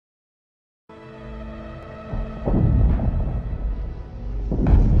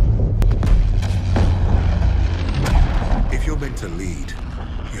to lead,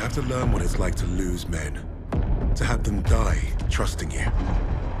 you have to learn what it's like to lose men. To have them die trusting you.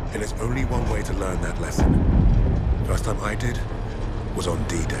 And there's only one way to learn that lesson. First time I did was on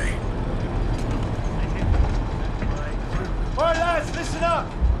D-Day. All right, lads, listen up.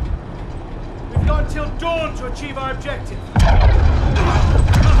 We've got until dawn to achieve our objective.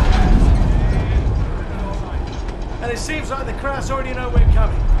 And it seems like the Kraus already know we're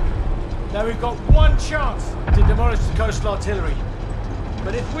coming. Now we've got one chance to demolish the coastal artillery.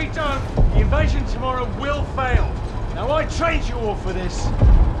 But if we don't, the invasion tomorrow will fail. Now I trained you all for this.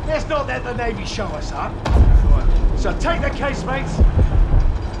 Let's not let the Navy show us up. So take the casemates,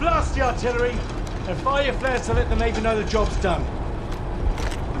 blast the artillery, and fire your flares to let the Navy know the job's done.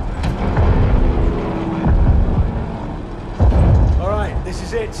 All right, this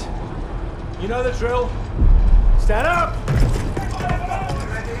is it. You know the drill. Stand up!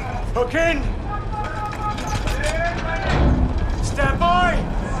 Hook in! Stand by!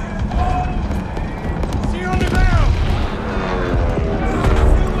 See you on the ground!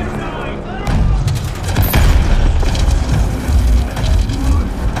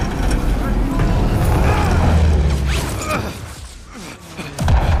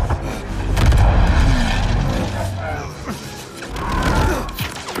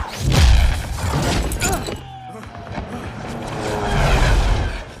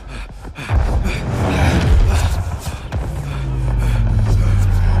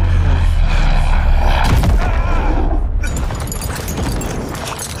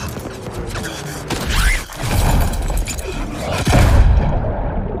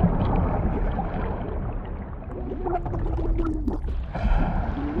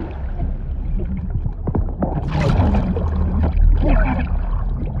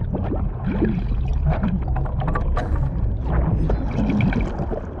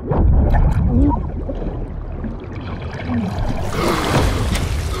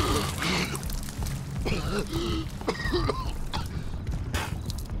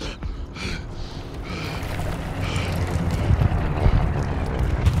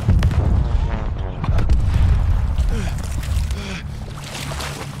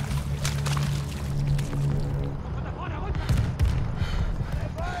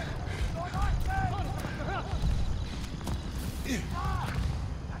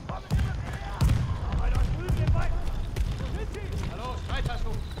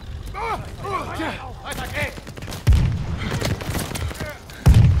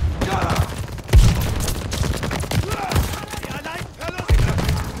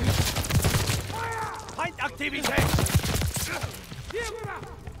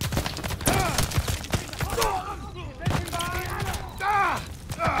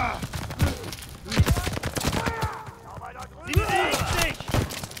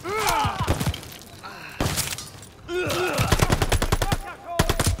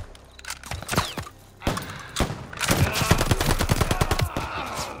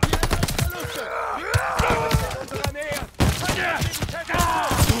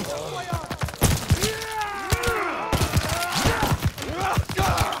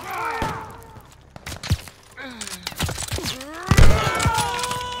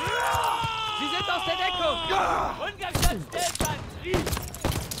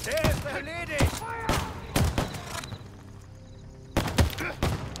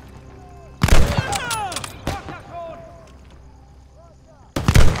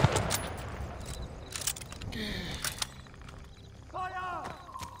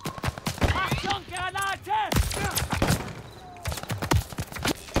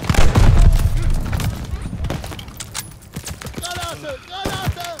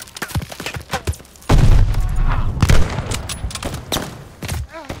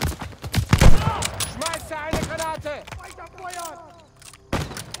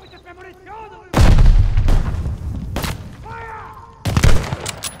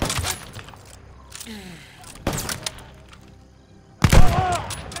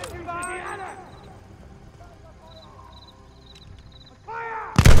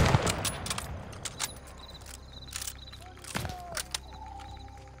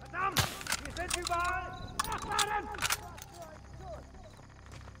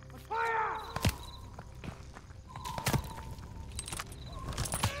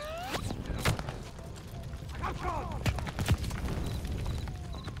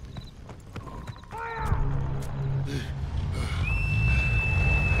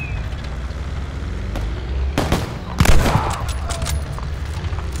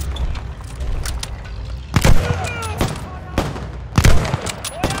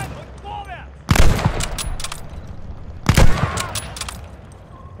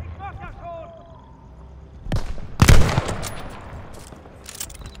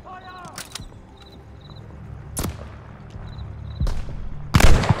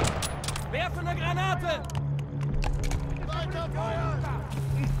 Werfe eine Granate! Weiter Feuer!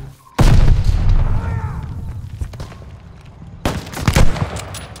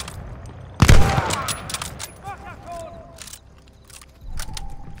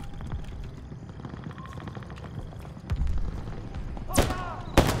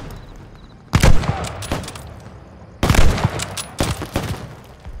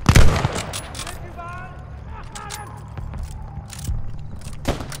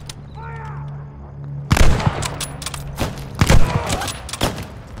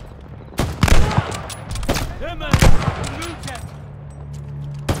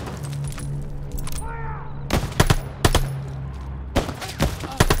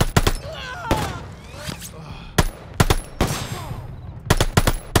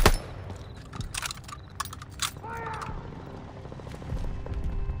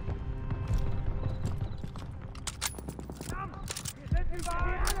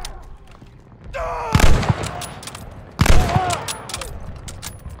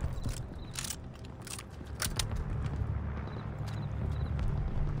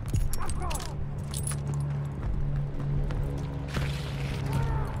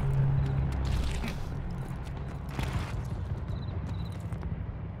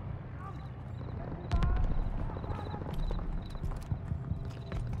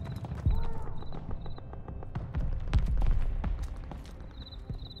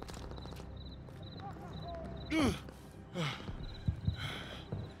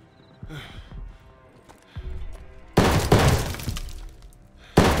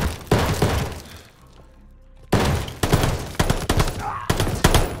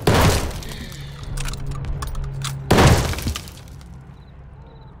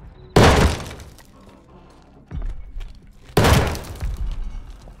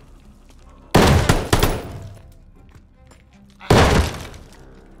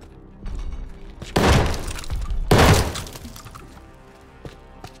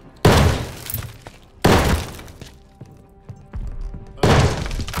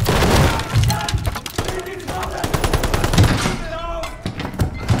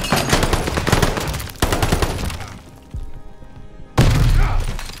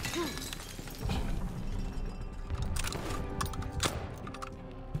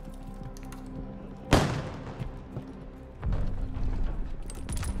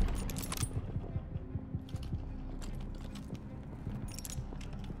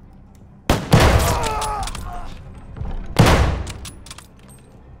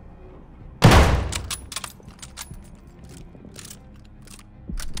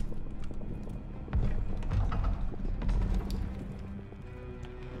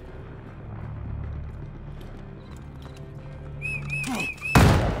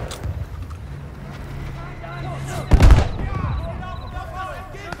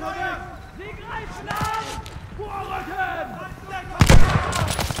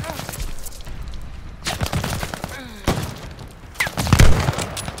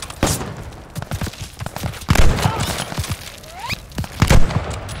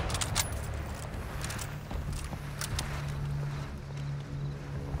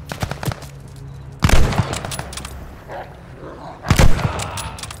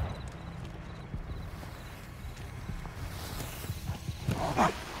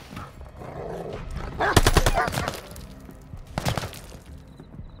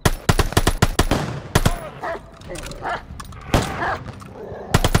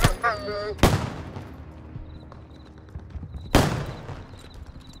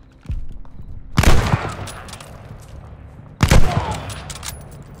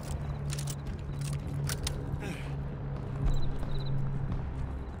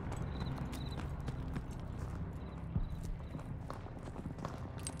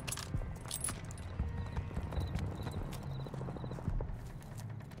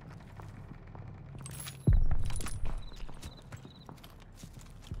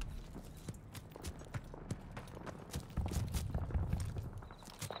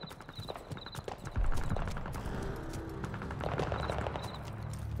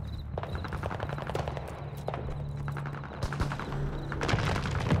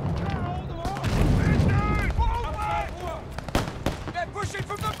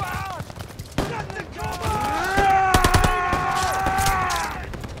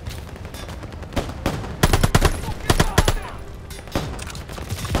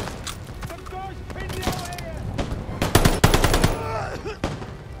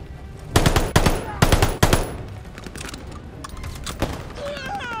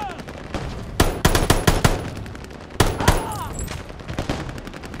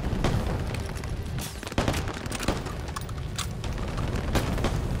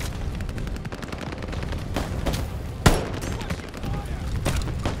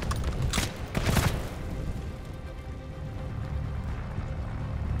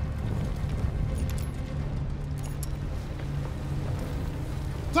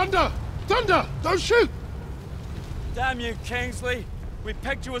 Thunder! Thunder! Don't shoot! Damn you, Kingsley. We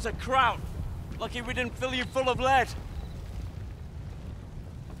pegged you as a kraut. Lucky we didn't fill you full of lead.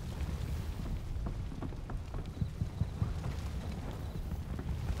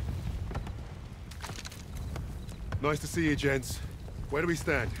 Nice to see you, gents. Where do we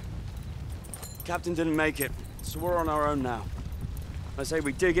stand? Captain didn't make it, so we're on our own now. I say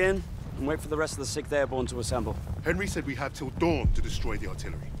we dig in and wait for the rest of the 6th Airborne to assemble. Henry said we have till dawn to destroy the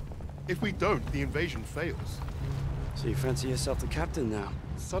artillery. If we don't, the invasion fails. So you fancy yourself the captain now?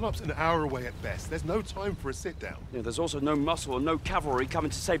 Sunup's an hour away at best. There's no time for a sit-down. Yeah, there's also no muscle and no cavalry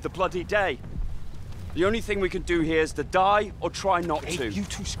coming to save the bloody day. The only thing we can do here is to die or try not to. You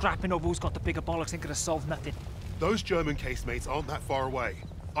two scrapping over who's got the bigger bollocks ain't gonna solve nothing. Those German casemates aren't that far away.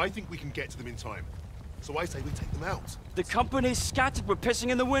 I think we can get to them in time. So I say we take them out. The company's scattered. We're pissing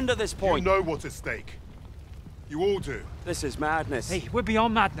in the wind at this point. You know what's at stake. You all do. This is madness. Hey, we're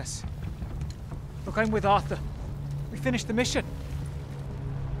beyond madness. Look, I'm with Arthur. We finished the mission.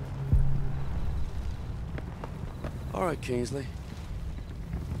 All right, Kingsley.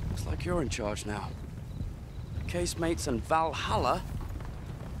 Looks like you're in charge now. Casemates and Valhalla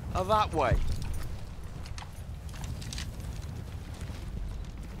are that way.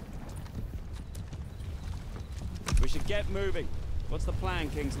 We should get moving. What's the plan,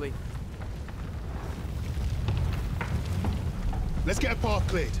 Kingsley? Let's get a path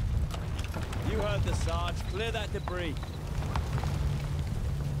cleared. You heard the Sarge. Clear that debris.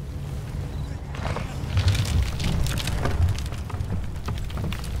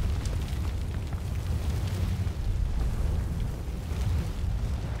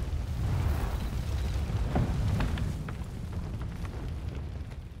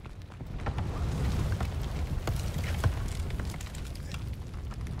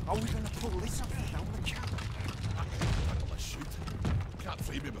 Are we gonna pull this up down the camp? Let's shoot. Can't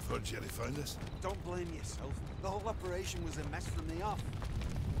free me before Jerry found us. Don't blame yourself. The whole operation was a mess from the off.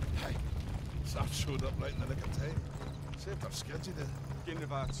 Hey, Sarge showed up right in the nick of time. Saved our skids, he did. Skin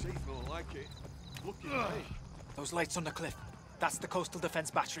of our teeth will like it. Lucky day. Those lights on the cliff. That's the coastal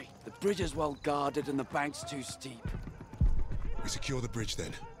defense battery. The bridge is well guarded and the bank's too steep. We secure the bridge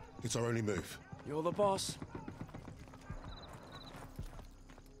then. It's our only move. You're the boss.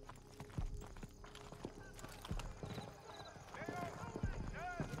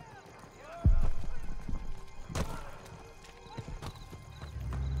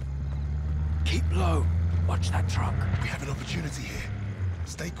 Keep low. Watch that truck. We have an opportunity here.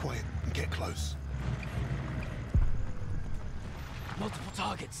 Stay quiet and get close. Multiple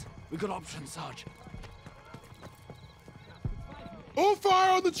targets. We got options, Sarge. All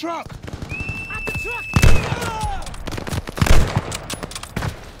fire on the truck! At the truck!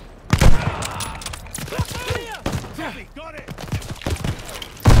 Got it!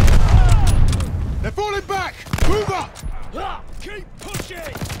 They're falling back! Move up! Keep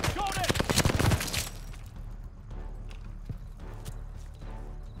pushing! Got it!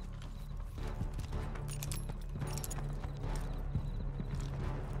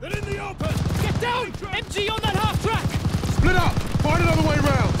 They're in the open! Get down! MG on that half track! Split up! Find another way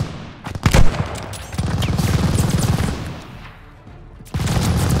round!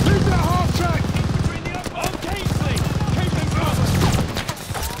 Leave that half track! Between the open! On Kingsley! Keep them covered!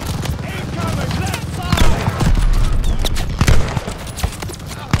 Incoming! Left side!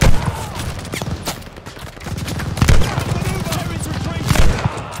 Maneuver! Harry's retreating!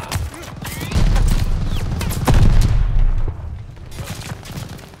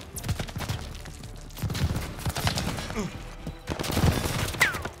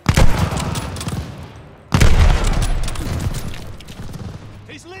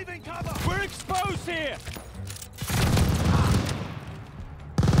 He's leaving cover! We're exposed here!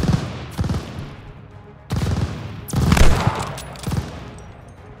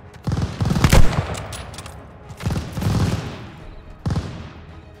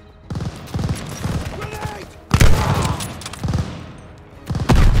 Grenade!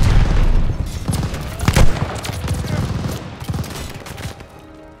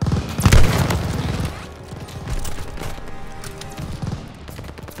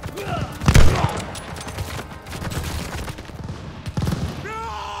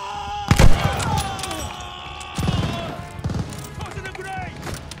 Tossing a grenade!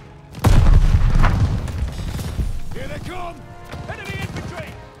 Here they come! Enemy infantry!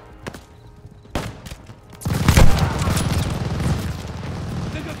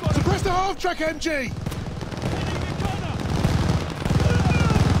 Think I've got a Suppress the half track, MG! enemy gunner!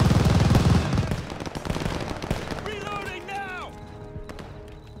 Reloading now!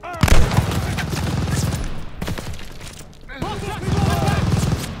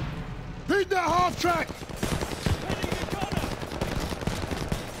 half track!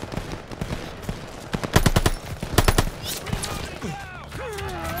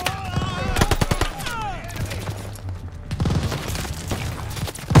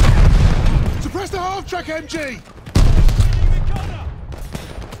 Suppress the half track, MG!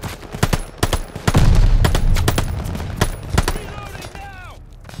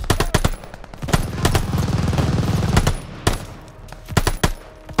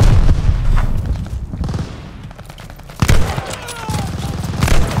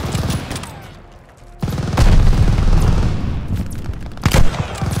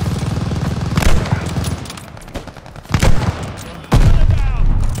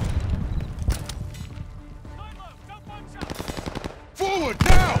 Forward,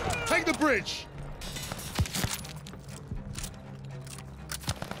 now! Take the bridge!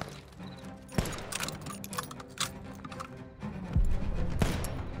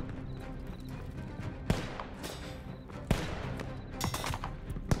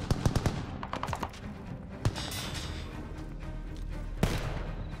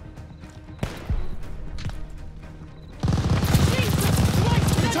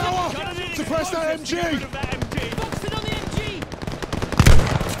 Tower! Suppress that MG!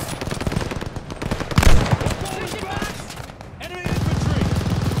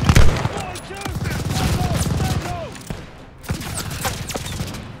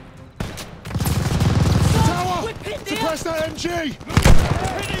 Suppress that MG!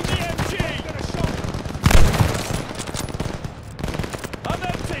 Hitting the MG! I'm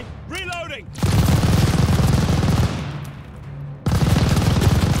empty! Reloading!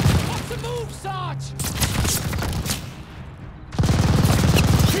 What's the move, Sarge?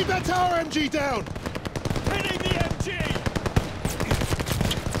 Keep that tower MG down! Hitting the MG!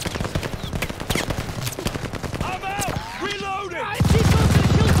 I'm out! Reloading!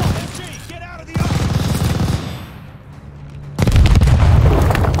 MG, get out of the open!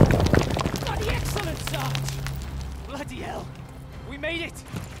 Bloody excellent, Sarge! Bloody hell! We made it!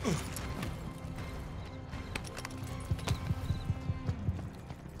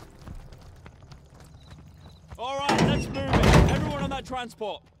 All right, let's move it. Everyone on that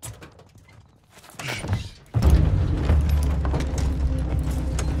transport.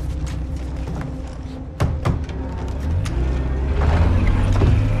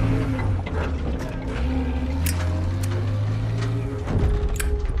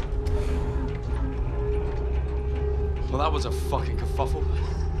 Well, that was a fucking kerfuffle.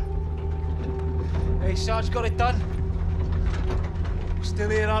 Hey, Sarge got it done. We're still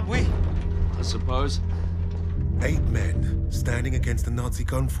here, aren't we? I suppose. 8 men standing against the Nazi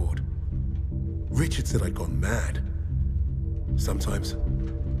gun fort. Richard said I'd gone mad. Sometimes,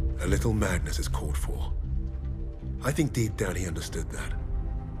 a little madness is called for. I think deep down he understood that.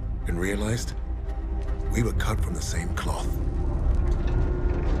 And realized we were cut from the same cloth.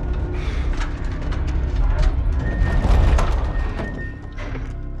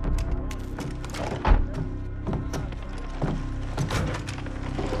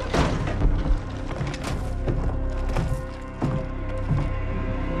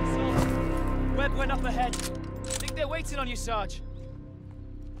 Webb went up ahead. Think they're waiting on you, Sarge.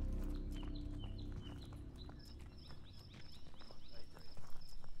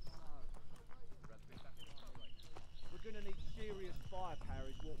 We're gonna need serious firepower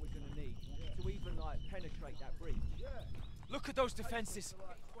is what we're gonna need to even, like, penetrate that bridge. Look at those defenses.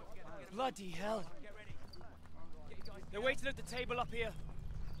 Bloody hell. They're waiting at the table up here.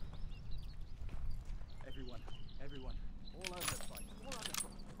 Everyone, all over the place, all over the place.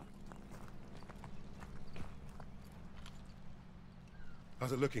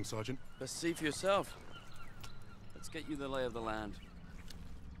 How's it looking, Sergeant? Best see for yourself. Let's get you the lay of the land.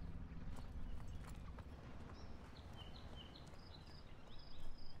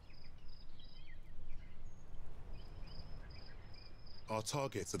 Our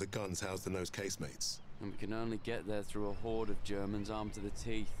targets are the guns housed in those casemates. And we can only get there through a horde of Germans armed to the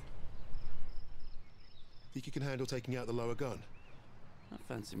teeth. Think you can handle taking out the lower gun? I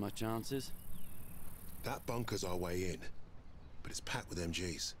fancy my chances. That bunker's our way in, but it's packed with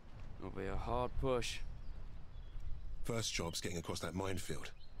MGs. It'll be a hard push. First job's getting across that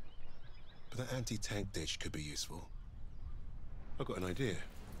minefield. But that anti-tank ditch could be useful. I've got an idea.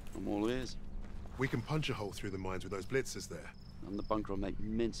 I'm all ears. We can punch a hole through the mines with those blitzers there. And the bunker will make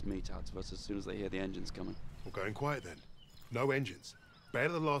mincemeat out of us as soon as they hear the engines coming. We're going quiet then. No engines. Bail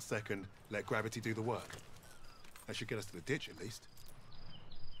at the last second, let gravity do the work. That should get us to the ditch at least.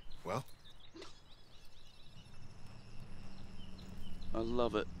 Well? I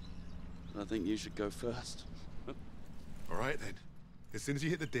love it. I think you should go first. All right then. As soon as you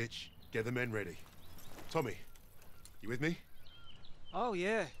hit the ditch, Get the men ready. Tommy, you with me? Oh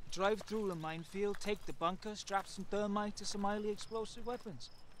yeah, drive through the minefield, take the bunker, strap some thermite to some highly explosive weapons.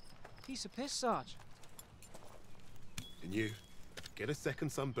 Piece of piss, Sarge. And you, get a second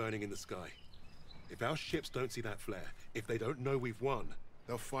sun burning in the sky. If our ships don't see that flare, if they don't know we've won,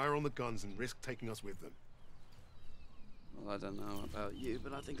 they'll fire on the guns and risk taking us with them. Well, I don't know about you,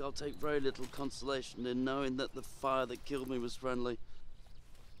 but I think I'll take very little consolation in knowing that the fire that killed me was friendly.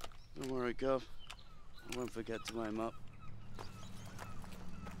 Don't worry, Gov. I won't forget to aim up.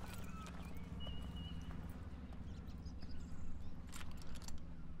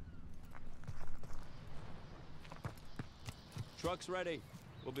 Truck's ready.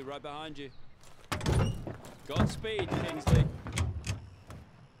 We'll be right behind you. Godspeed, Kingsley.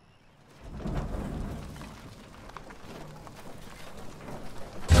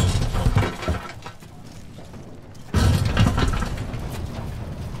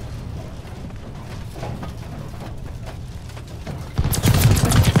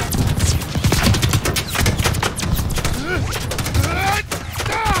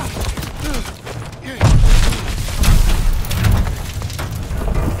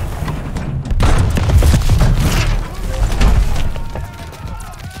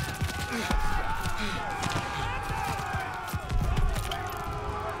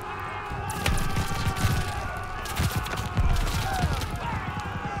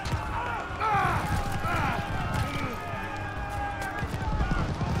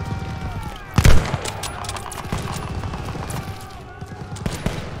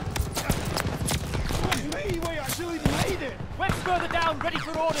 Further down, ready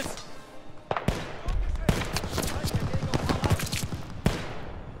for orders.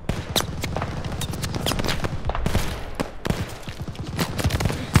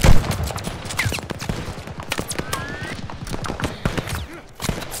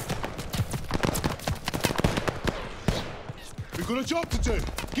 We've got a job to do.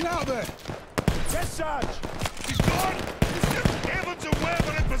 Get out there. Yes, Sarge. He's gone. Evans and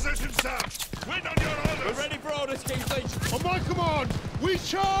Weber in position, sir. Wait on your orders. We're ready for orders, Kingsley. On my command, we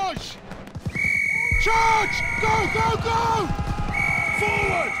charge! Charge! Go, go, go!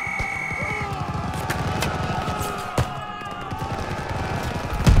 Forward!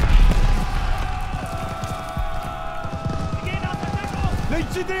 Need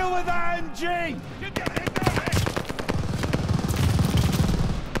to deal with that MG! Get your head down there!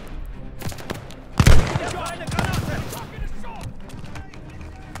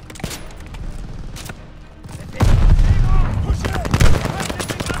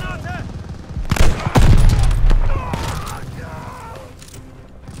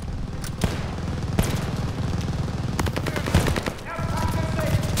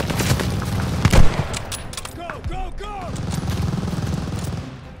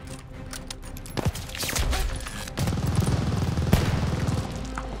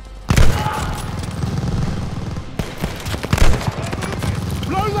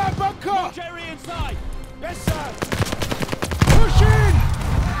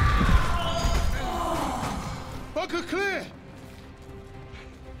 Bunker clear!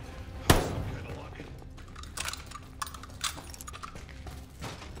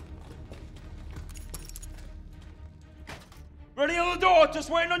 Ready on the door, just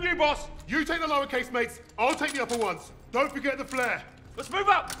waiting on you, boss. You take the lower casemates, I'll take the upper ones. Don't forget the flare. Let's move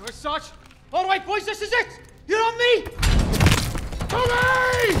up. Where's Sarge? All right, boys, this is it. You're on me.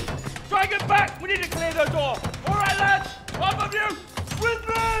 Tommy! Try and get back. We need to clear the door. All right, lads. Half of you, with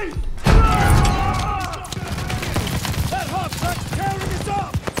me. That half truck's tearing us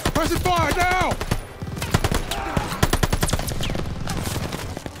up. Press and fire now!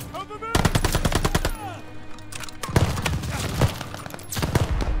 Over me.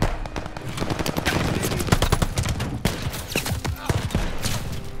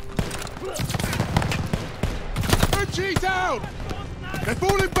 MG down! They're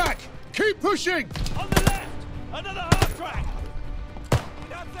falling back! Keep pushing! On the left, another half track.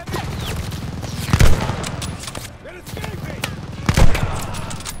 They're escaping.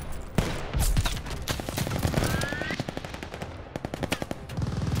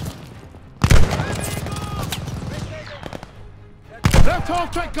 Left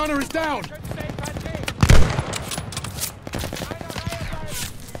half-track gunner is down!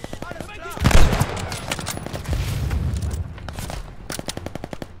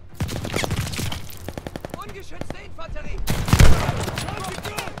 Ungeschützte Infanterie!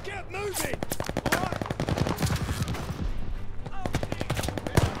 Get moving!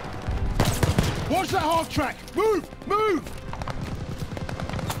 Watch that half-track! Move! Move!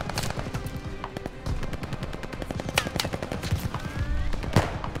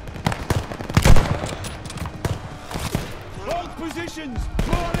 positions!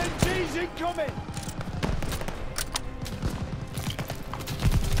 More MGs incoming!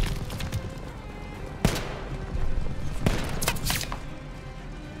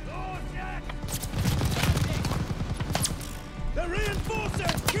 They're reinforcing!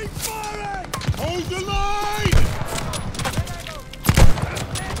 Keep firing! Hold the line!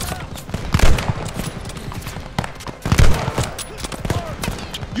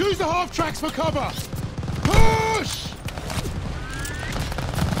 Use the half tracks for cover! Push!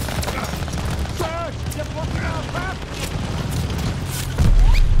 Surge! You're blocking our path!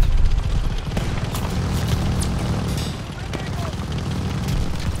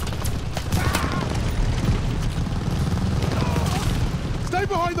 Stay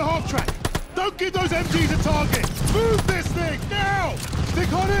behind the half track! Don't give those MGs a target! Move this thing, now!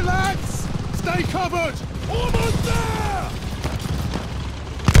 Stick on it, lads! Stay covered! Almost there!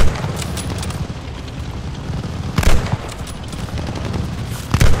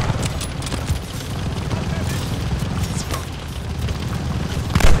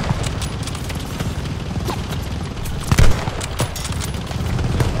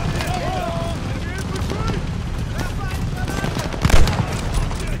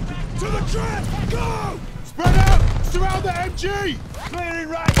 Go! Spread out! Surround the MG! Clearing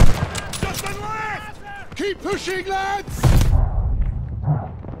right! Just and left! Keep pushing, lads!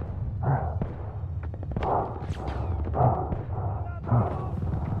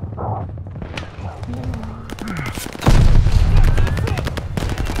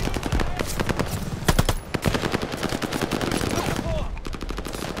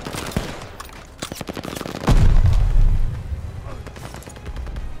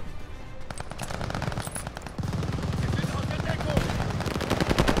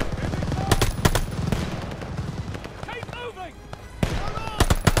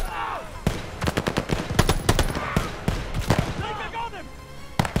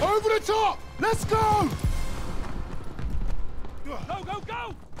 Over the top! Let's go! Go, go,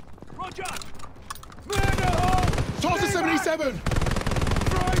 go! Roger! Toss the 77!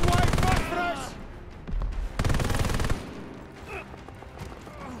 Throwing wide back for us!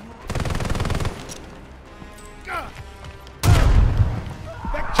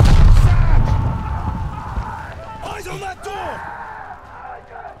 Eyes on that door!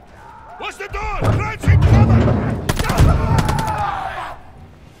 What's the door? Crouching cover!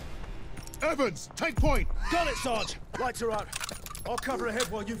 Evans, take point! Got it, Sarge! Lights are out. I'll cover ahead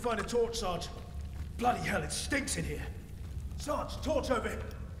while you find a torch, Sarge. Bloody hell, it stinks in here. Sarge, torch over here.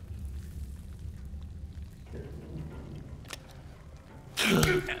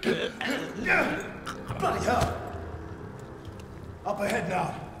 Bloody hell! Up ahead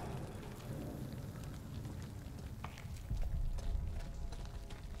now.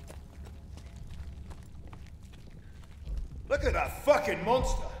 Look at that fucking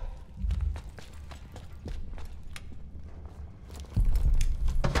monster!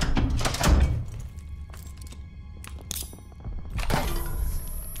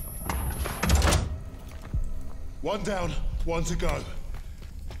 One down, one to go.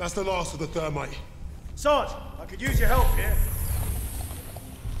 That's the last of the thermite. Sarge, I could use your help here.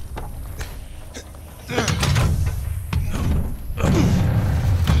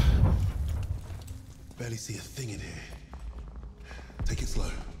 Barely see a thing in here. Take it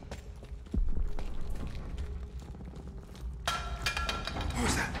slow. What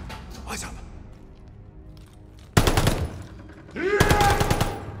was that? Eyes up.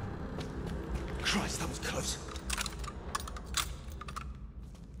 Christ, that was close.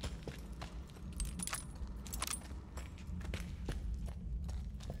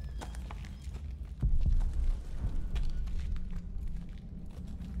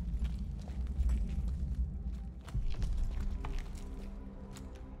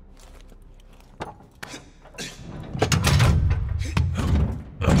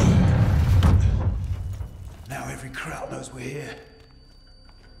 Now every crowd knows we're here.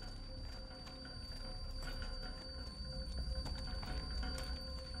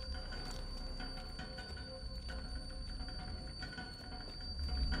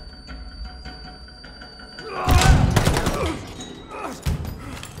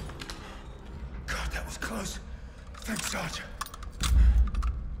 God, that was close. Thanks, Sarge.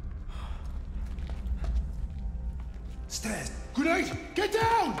 Stairs. Grenade! Get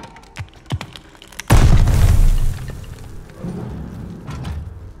down!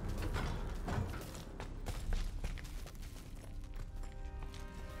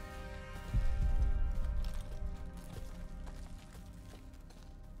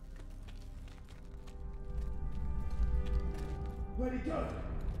 Where'd he go?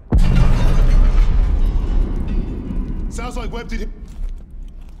 Sounds like Webb did it.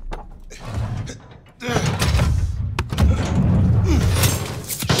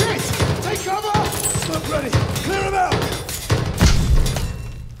 Shit! Take cover! Smoke ready! Clear him out!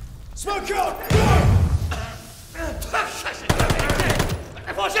 Smoke out! Go!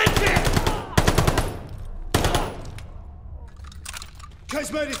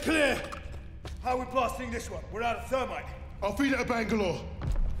 Casemate is clear! How are we blasting this one? We're out of thermite. I'll feed it to Bangalore.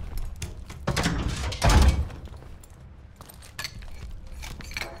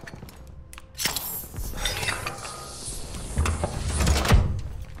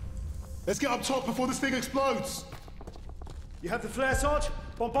 Let's get up top before this thing explodes. You have the flare, Sarge?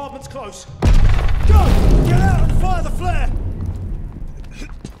 Bombardment's close. Go! Get out and fire the flare!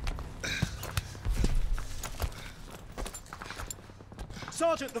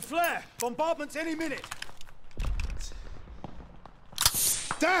 Sergeant, the flare! Bombardment's any minute!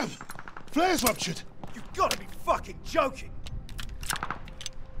 Damn! Flare's ruptured! You've got to be fucking joking!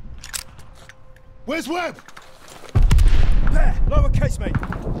 Where's Webb? There! Lower casemate!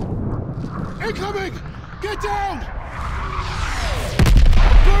 Incoming! Get down!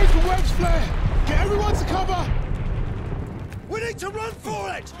 I'm going for Webb's flare! Get everyone to cover! We need to run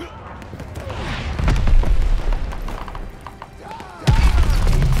for it!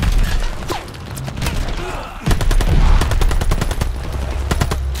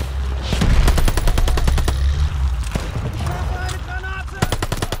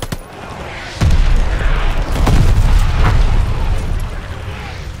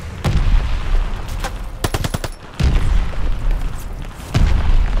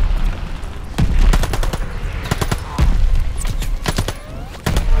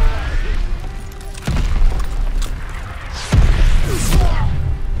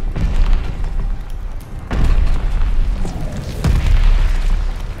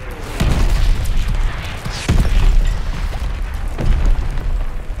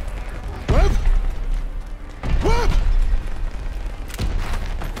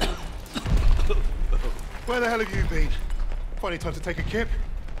 Where the hell have you been? Funny time to take a kip.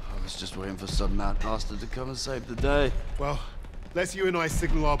 I was just waiting for some mad bastard to come and save the day. Well, let's you and I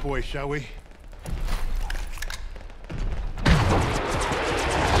signal our boys, shall we?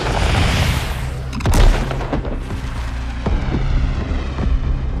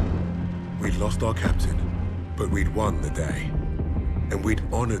 We'd lost our captain, but we'd won the day. And we'd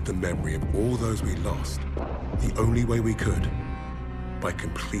honored the memory of all those we lost, the only way we could, by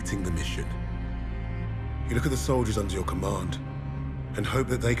completing the mission. You look at the soldiers under your command, and hope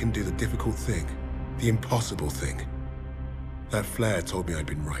that they can do the difficult thing, the impossible thing. That flare told me I'd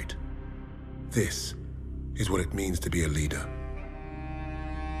been right. This is what it means to be a leader.